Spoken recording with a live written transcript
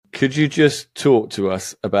could you just talk to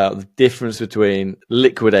us about the difference between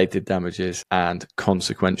liquidated damages and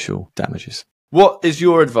consequential damages? What is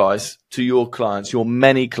your advice to your clients, your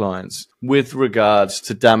many clients, with regards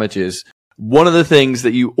to damages? One of the things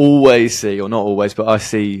that you always see, or not always, but I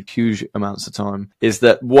see huge amounts of time, is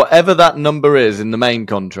that whatever that number is in the main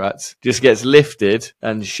contract just gets lifted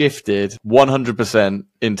and shifted 100%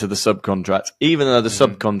 into the subcontract, even though the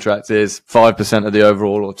subcontract is 5% of the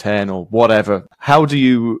overall or 10 or whatever. How do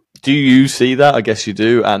you see that? I guess you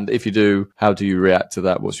do. And if you do, how do you react to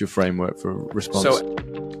that? What's your framework for response?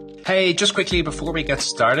 Hey, just quickly before we get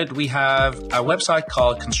started, we have a website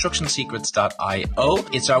called constructionsecrets.io.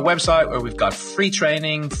 It's our website where we've got free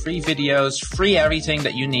training, free videos, free everything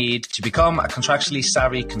that you need to become a contractually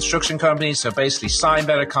savvy construction company. So basically sign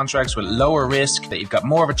better contracts with lower risk, that you've got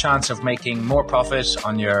more of a chance of making more profit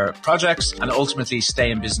on your projects and ultimately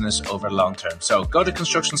stay in business over the long term. So go to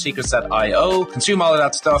constructionsecrets.io, consume all of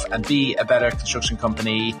that stuff and be a better construction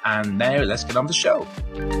company. And now let's get on the show.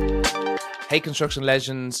 Hey, construction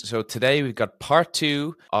legends. So today we've got part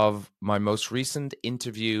 2 of my most recent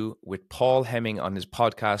interview with Paul Hemming on his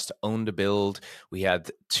podcast, Own the Build. We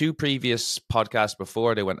had 2 previous podcasts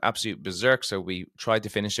before. They went absolute berserk. So we tried to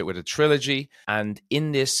finish it with a trilogy. And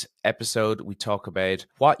in this episode, we talk about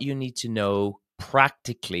what you need to know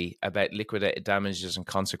practically about liquidated damages and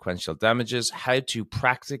consequential damages, how to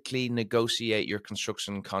practically negotiate your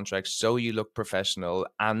construction contracts so you look professional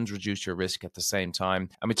and reduce your risk at the same time.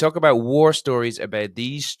 And we talk about war stories about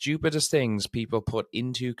these stupidest things people put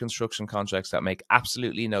into construction contracts that make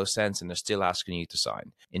absolutely no sense and they're still asking you to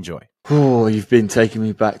sign. Enjoy. Oh, you've been taking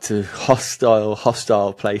me back to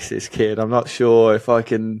hostile places, kid. I'm not sure if I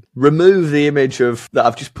can remove the image of that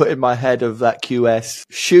I've just put in my head of that QS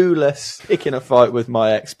shoeless picking a fight with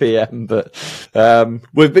my ex-PM, but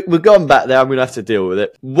we've gone back there. I'm going to have to deal with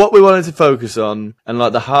it. What we wanted to focus on, and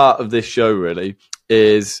like the heart of this show really,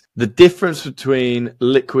 is the difference between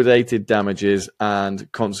liquidated damages and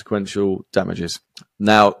consequential damages.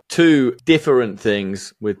 Now, 2 different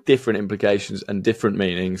things with different implications and different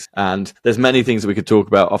meanings, and there's many things that we could talk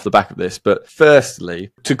about off the back of this. But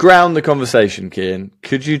firstly, to ground the conversation, Kian,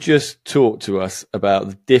 could you just talk to us about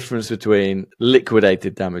the difference between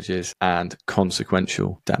liquidated damages and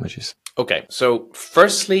consequential damages? Okay, so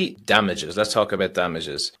firstly, damages. Let's talk about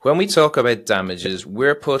damages. When we talk about damages,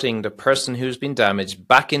 we're putting the person who's been damaged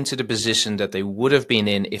back into the position that they would have been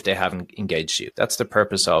in if they haven't engaged you. That's the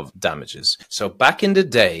purpose of damages. So back in the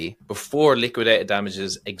day, before liquidated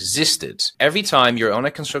damages existed, every time you're on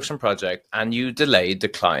a construction project and you delayed the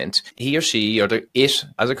client, he or she or it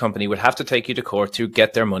as a company would have to take you to court to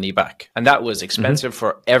get their money back. And that was expensive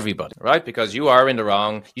for everybody, right? Because you are in the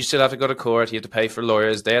wrong. You still have to go to court. You have to pay for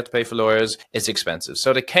lawyers. They have to pay for lawyers. It's expensive.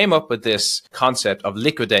 So they came up with this concept of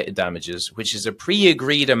liquidated damages, which is a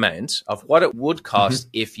pre-agreed amount of what it would cost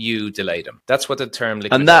if you delayed them. That's what the term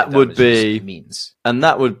liquidated damages means. And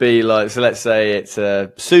that would be like, so let's say it's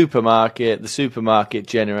a supermarket. The supermarket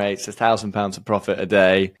generates £1,000 of profit a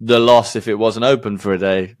day. The loss, if it wasn't open for a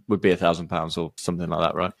day, would be £1,000 or something like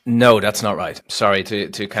that, right? No, that's not right. Sorry to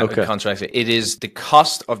contract it. It is the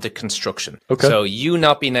cost of the construction. Okay. So you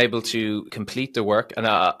not being able to complete the work. And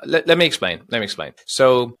let me explain.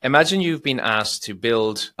 So imagine you've been asked to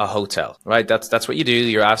build a hotel, right? That's what you do.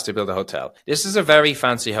 You're asked to build a hotel. This is a very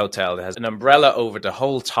fancy hotel that has an umbrella over the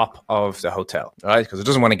whole top of the hotel, right? Because it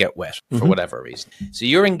doesn't want to get wet for whatever reason. So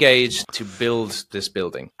you're engaged to build this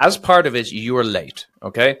building. As part of it, you're late.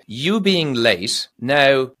 Okay. You being late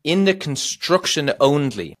now in the construction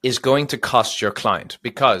only is going to cost your client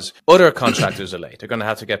because other contractors are late. They're going to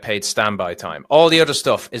have to get paid standby time. All the other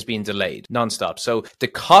stuff is being delayed nonstop. So the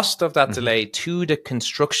cost of that delay to the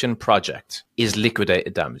construction project is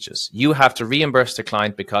liquidated damages. You have to reimburse the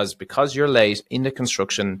client because you're late in the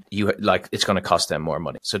construction, it's going to cost them more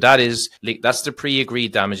money. So that's the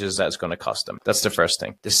pre-agreed damages that's going to cost them. That's the first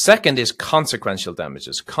thing. The second is consequential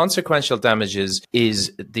damages. Consequential damages is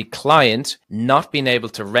the client not being able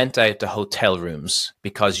to rent out the hotel rooms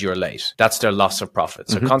because you're late. That's their loss of profit.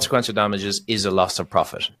 So consequential damages is a loss of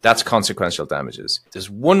profit. That's consequential damages. There's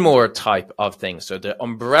one more type of thing. So the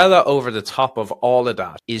umbrella over the top of all of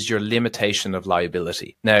that is your limitation of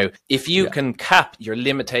liability. Now, if you can cap your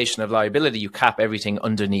limitation of liability, you cap everything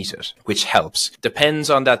underneath it, which helps. Depends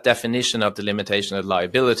on that definition of the limitation of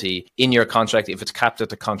liability in your contract. If it's capped at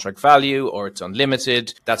the contract value or it's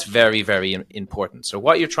unlimited, that's very, very important. So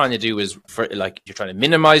what you're trying to do is you're trying to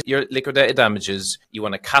minimize your liquidated damages. You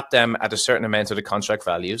want to cap them at a certain amount of the contract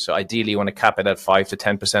value. So ideally you want to cap it at 5 to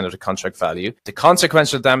 10% of the contract value. The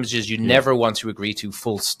consequential damages you never want to agree to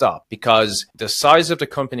full stop because the size of the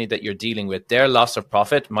company that you're dealing with with, their loss of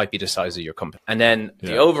profit might be the size of your company. And then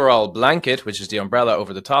the overall blanket, which is the umbrella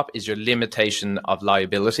over the top, is your limitation of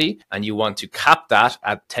liability. And you want to cap that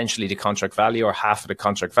at potentially the contract value or half of the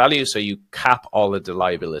contract value. So you cap all of the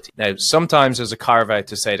liability. Now, sometimes there's a carve out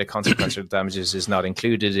to say the consequential damages is not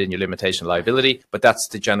included in your limitation liability, but that's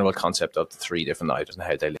the general concept of the three different items and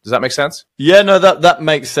how they live. Does that make sense? Yeah, no, that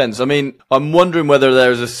makes sense. I mean, I'm wondering whether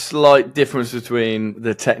there is a slight difference between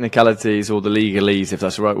the technicalities or the legalese, if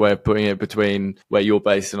that's the right way of putting it, between where you're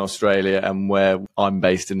based in Australia and where I'm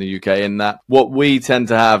based in the UK, in that what we tend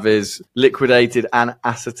to have is liquidated and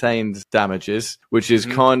ascertained damages, which is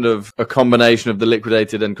kind of a combination of the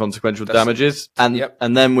liquidated and consequential damages.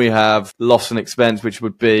 And then we have loss and expense, which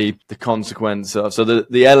would be the consequence of, so the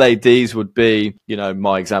LADs would be, you know,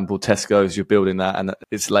 my example, Tesco's, you're building that and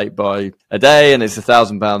it's late by a day and it's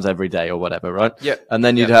 £1,000 every day or whatever, right? Yeah. And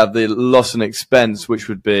then you'd have the loss and expense, which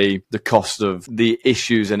would be the cost of the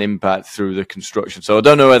issues and impact through the construction. So I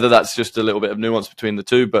don't know whether that's just a little bit of nuance between the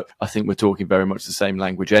two, but I think we're talking very much the same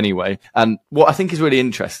language anyway. And what I think is really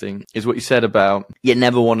interesting is what you said about you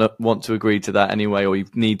never want to agree to that anyway, or you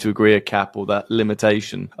need to agree a cap or that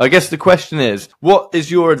limitation. I guess the question is, what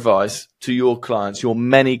is your advice to your clients, your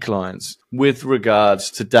many clients, with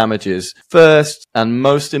regards to damages? First, and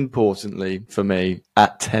most importantly for me,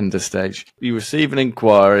 at tender stage, you receive an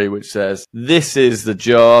inquiry which says, this is the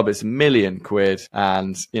job, it's £1 million,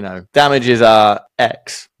 and, you know, damages are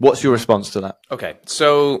X. What's your response to that? Okay,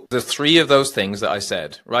 so the three of those things that I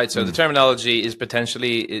said, right? So the terminology is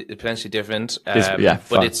potentially different,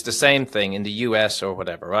 but it's the same thing in the US or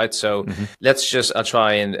whatever, right? So I'll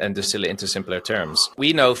try and distill it into simpler terms.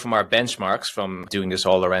 We know from our benchmarks from doing this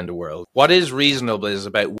all around the world, what is reasonable is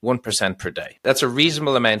about 1% per day. That's a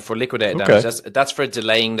reasonable amount for liquidated damage. That's for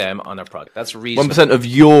delaying them on a project. That's reasonable. 1% of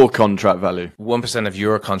your contract value. 1% of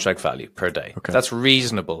your contract value per day. Okay. That's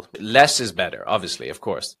reasonable. Less is better, obviously, of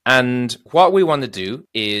course. And what we want to do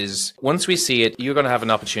is, once we see it, you're going to have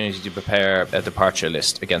an opportunity to prepare a departure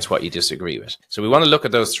list against what you disagree with. So we want to look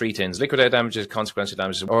at those three things: liquidated damages, consequential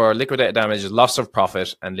damages, or liquidated damages, loss of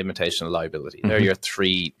profit, and limitation of liability. They're your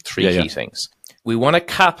three key things. We want to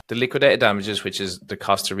cap the liquidated damages, which is the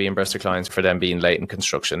cost to reimburse the clients for them being late in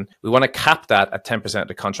construction. We want to cap that at 10% of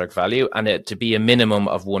the contract value, and it to be a minimum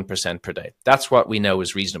of 1% per day. That's what we know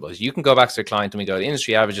is reasonable. You can go back to the client and we go, the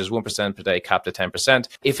industry average is 1% per day, capped at 10%.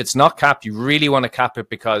 If it's not capped, you really want to cap it,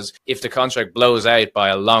 because if the contract blows out by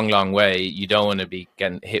a long, long way, you don't want to be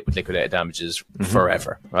getting hit with liquidated damages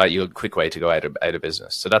forever, right? You'll quick way to go out of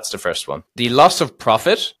business. So that's the first one. The loss of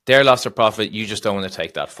profit, their loss of profit, you just don't want to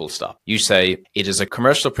take that full stop. You say, it is a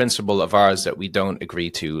commercial principle of ours that we don't agree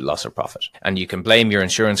to loss of profit. And you can blame your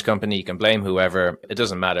insurance company, you can blame whoever, it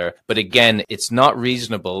doesn't matter. But again, it's not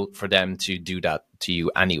reasonable for them to do that to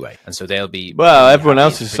you anyway. And so they'll be... Well, everyone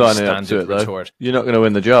else is signing up to it, though. Retort. You're not going to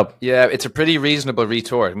win the job. Yeah, it's a pretty reasonable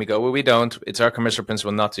retort. And we go, well, we don't. It's our commercial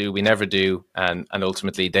principle not to. We never do. And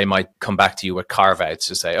ultimately, they might come back to you with carve-outs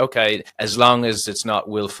to say, okay, as long as it's not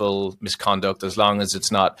willful misconduct, as long as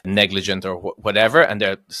it's not negligent or whatever, and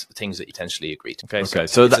there are things that you potentially agree to. Okay,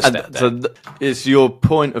 so it's your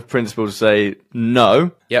point of principle to say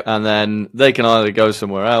no, and then they can either go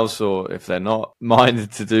somewhere else, or if they're not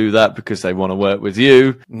minded to do that because they want to work with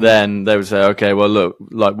you, then they would say, okay, well, look,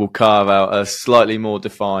 like, we'll carve out a slightly more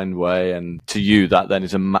defined way, and to you that then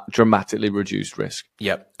is a dramatically reduced risk.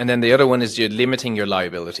 Yep. And then the other one is you're limiting your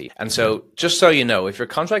liability. And so just so you know, if your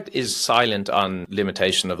contract is silent on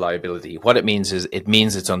limitation of liability, what it means is it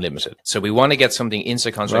means it's unlimited. So we want to get something into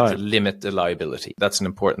the contract to limit the liability. That's an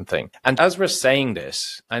important thing. And as we're saying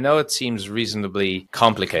this, I know it seems reasonably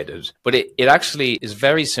complicated, but it actually is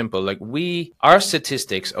very simple. Like, our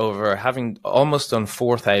statistics over having almost done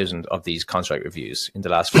 4,000 of these contract reviews in the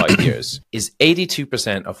last 5 years is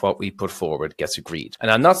 82% of what we put forward gets agreed. And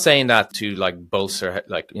I'm not saying that to like bolster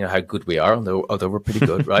like, you know, how good we are, although we're pretty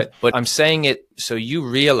good, right? But I'm saying it so you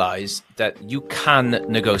realize that you can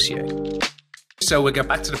negotiate. So we'll get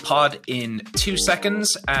back to the pod in 2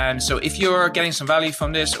 seconds. And so if you're getting some value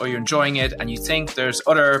from this, or you're enjoying it and you think there's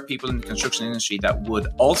other people in the construction industry that would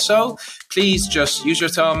also, please just use your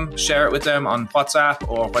thumb, share it with them on WhatsApp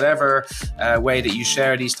or whatever way that you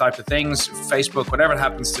share these type of things, Facebook, whatever it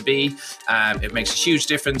happens to be. It makes a huge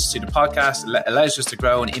difference to the podcast. It allows us to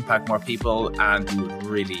grow and impact more people, and we would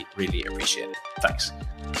really, really appreciate it. Thanks.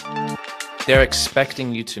 They're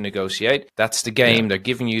expecting you to negotiate. That's the game. They're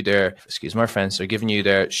giving you their, excuse my French, they're giving you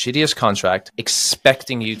their shittiest contract,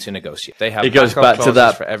 expecting you to negotiate. They have it goes back to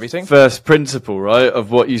that for everything. First principle, right,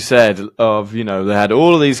 of what you said of, you know, they had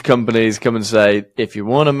all of these companies come and say, if you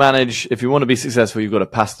want to manage, if you want to be successful, you've got to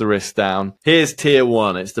pass the risk down. Here's tier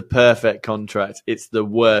 1. It's the perfect contract. It's the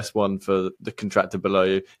worst one for the contractor below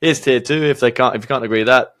you. Here's tier 2. If you can't agree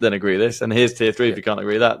that, then agree this. And here's tier 3. If you can't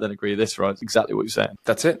agree that, then agree this, right? It's exactly what you're saying.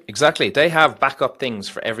 That's it. Exactly. They have backup things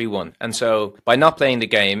for everyone. And so by not playing the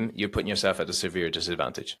game, you're putting yourself at a severe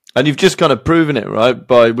disadvantage. And you've just kind of proven it, right?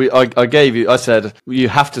 I said, you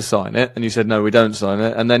have to sign it. And you said, no, we don't sign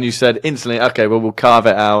it. And then you said instantly, okay, well, we'll carve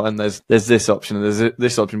it out. And there's this option and there's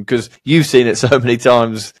this option, because you've seen it so many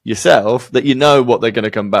times yourself that you know what they're going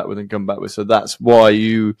to come back with. So that's why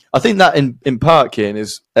I think that in part, Cian,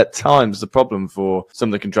 is at times the problem for some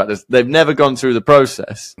of the contractors. They've never gone through the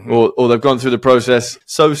process, or they've gone through the process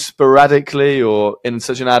so sporadically or in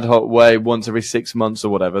such an ad hoc way once every 6 months or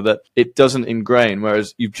whatever that it doesn't ingrain.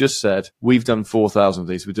 Whereas you've just said, we've done 4,000 of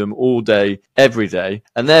these. We do them all day, every day.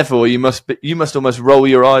 And therefore you must almost roll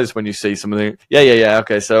your eyes when you see something. Yeah.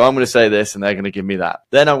 Okay. So I'm going to say this and they're going to give me that.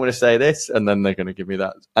 Then I'm going to say this and then they're going to give me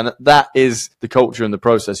that. And that is the culture and the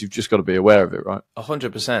process. You've just got to be aware of it, right?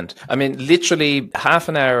 100%. I mean, literally half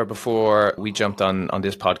an hour before we jumped on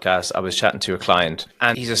this podcast, I was chatting to a client,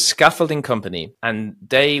 and he's a scaffolding company, and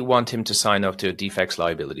they want him to sign up to a defects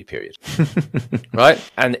liability period. Right?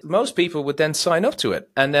 And most people would then sign up to it.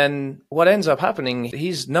 And then what ends up happening,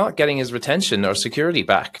 he's not getting his retention or security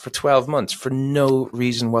back for 12 months for no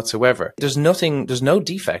reason whatsoever. There's no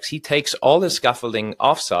defects. He takes all his scaffolding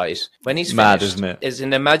offsite when he's mad, finished. Isn't it? Is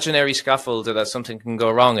an imaginary scaffold that something can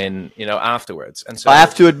go wrong in, afterwards. And so I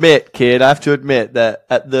have to admit, kid, that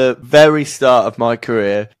at the very start of my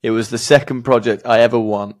career, it was the second project I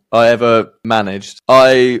ever managed.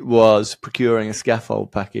 I was procuring a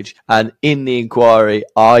scaffold package, and in the inquiry,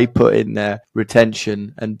 I put in there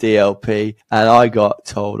retention and DLP, and I got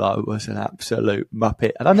told I was an absolute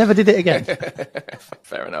muppet, and I never did it again.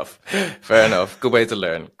 Fair enough. Good way to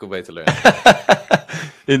learn.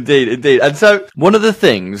 Indeed. And so one of the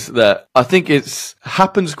things that I think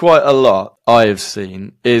happens quite a lot, I have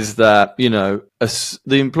seen, is that,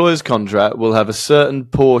 the employer's contract will have a certain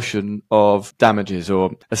portion of damages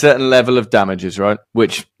or a certain level of damages, right?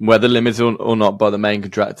 Which, whether limited or not by the main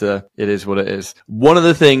contractor, it is what it is. One of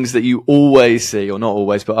the things that you always see, or not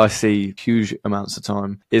always, but I see huge amounts of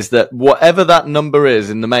time, is that whatever that number is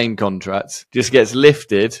in the main contract just gets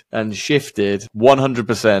lifted and shifted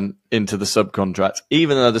 100% into the subcontract,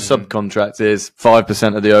 even though the subcontract is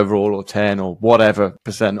 5% of the overall or 10 or whatever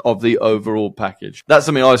percent of the overall package. That's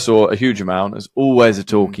something I saw a huge amount as always a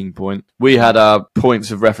talking point. We had our points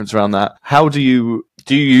of reference around that. How do you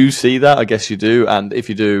see that? I guess you do. And if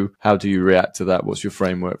you do, how do you react to that? What's your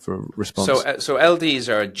framework for response? So LDs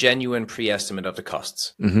are a genuine pre-estimate of the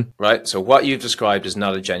costs, right? So what you've described is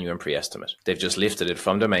not a genuine pre-estimate. They've just lifted it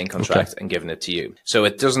from the main contract and given it to you. So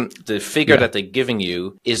the figure that they're giving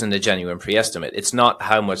you isn't a genuine pre-estimate. It's not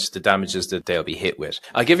how much the damages that they'll be hit with.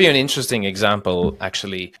 I'll give you an interesting example,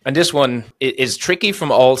 actually. And this one is tricky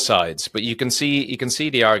from all sides, but you can see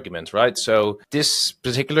the argument, right? So this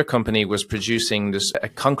particular company was producing a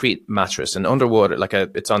concrete mattress, an underwater,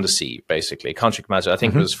 it's on the sea, basically. Concrete mattress, I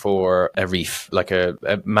think it was for a reef, like a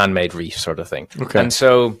man-made reef sort of thing. Okay. And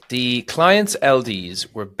so the client's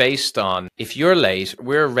LDs were based on, if you're late,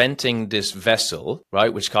 we're renting this vessel,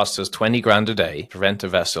 right, which costs us 20 grand a day to rent a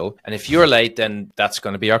vessel. And if you're late, then that's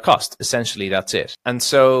going to be our cost. Essentially, that's it. And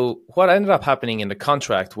so what ended up happening in the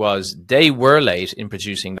contract was they were late in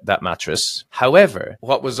producing that mattress. However,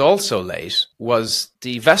 what was also late was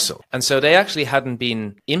the vessel. And so they actually hadn't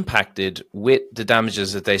been impacted with the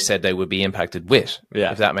damages that they said they would be impacted with,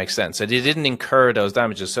 if that makes sense. So they didn't incur those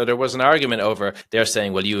damages. So there was an argument over, they're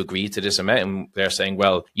saying, well, you agreed to this amount. And they're saying,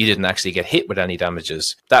 well, you didn't actually get hit with any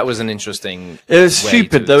damages. That was an interesting... It was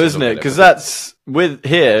stupid though, isn't it? Because that's... With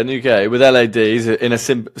here in the UK, with LADs, in a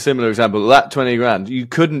similar example, that 20 grand, you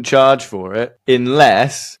couldn't charge for it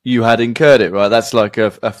unless you had incurred it, right? That's like a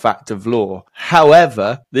fact of law.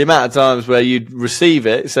 However, the amount of times where you'd receive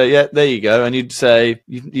it, say, yeah, there you go, and you'd say,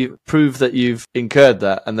 you prove that you've incurred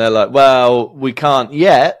that. And they're like, well, we can't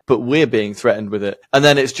yet, but we're being threatened with it. And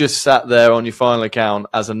then it's just sat there on your final account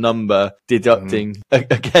as a number deducting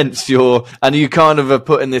against and you kind of are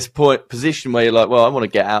put in this position where you're like, well, I want to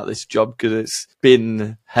get out of this job because it's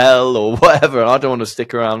been hell or whatever, and I don't want to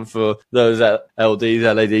stick around for those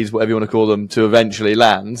LDs, LADs, whatever you want to call them, to eventually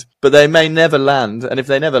land. But they may never land, and if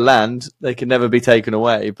they never land, they can never be taken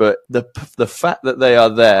away. But the fact that they are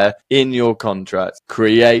there in your contract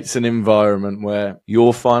creates an environment where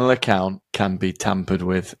your final account can be tampered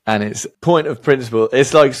with. And it's point of principle.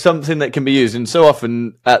 It's like something that can be used. And so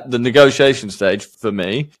often at the negotiation stage, for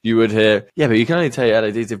me, you would hear, yeah, but you can only take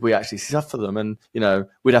LEDs if we actually suffer them. And, you know,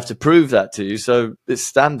 we'd have to prove that to you. So it's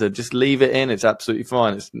standard. Just leave it in. It's absolutely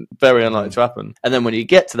fine. It's very unlikely to happen. And then when you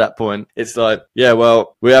get to that point, it's like, yeah,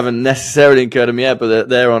 well, we haven't necessarily incurred them yet, but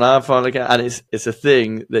they're on our final account. And it's a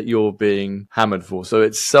thing that you're being hammered for. So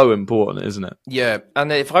it's so important, isn't it? Yeah.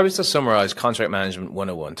 And if I was to summarize Contract Management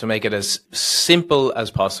 101 to make it as simple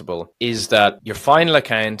as possible, is that your final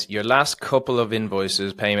account, your last couple of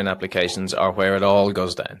invoices, payment applications are where it all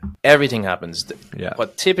goes down. Everything happens. Yeah.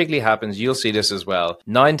 What typically happens, you'll see this as well,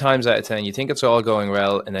 9 times out of 10, you think it's all going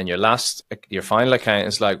well, and then your final account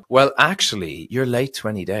is like, well, actually, you're late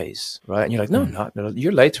 20 days, right? And you're like, no, not,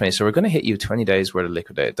 you're late 20, so we're going to hit you 20 days worth of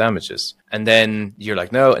liquidated damages. And then you're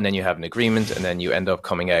like, no, and then you have an agreement, and then you end up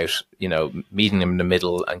coming out, you know, meeting them in the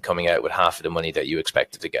middle and coming out with half of the money that you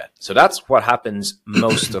expected to get. So that's what happens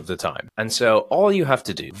most of the time. And so all you have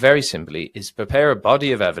to do, very simply, is prepare a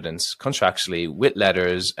body of evidence contractually with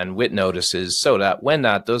letters and with notices so that when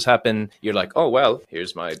that does happen, you're like, oh, well,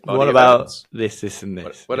 here's my body what of about evidence. this, and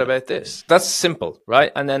this? What about this? That's simple,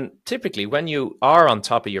 right? And then typically when you are on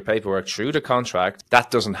top of your paperwork through the contract,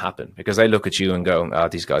 that doesn't happen because they look at you and go, oh,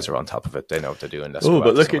 these guys are on top of it. They know what they're doing. Oh,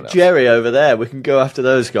 but look at Jerry over there. We can go after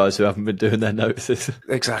those guys who haven't been doing their notices.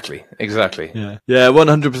 Exactly. Yeah,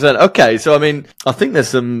 100%. Okay, so I mean, I think there's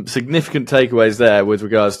some significant takeaways there with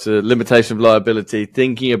regards to limitation of liability,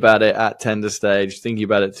 thinking about it at tender stage, thinking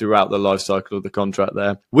about it throughout the life cycle of the contract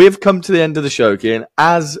there. We've come to the end of the show, Cian.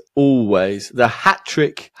 As always, the hat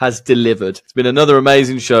trick has delivered. It's been another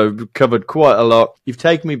amazing show. We've covered quite a lot. You've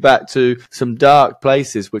taken me back to some dark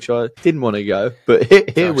places, which I didn't want to go, but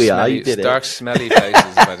here we are. You did it. Dark, smelly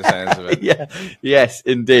places by the sounds of it. Yeah, yes,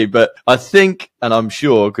 indeed. But I think, and I'm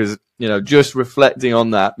sure, because you know, just reflecting on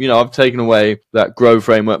that, you know, I've taken away that grow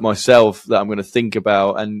framework myself that I'm going to think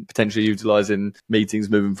about and potentially utilize in meetings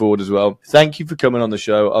moving forward as well. Thank you for coming on the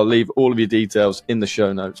show. I'll leave all of your details in the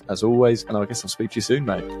show notes as always. And I guess I'll speak to you soon,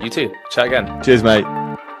 mate. You too. Chat again. Cheers, mate.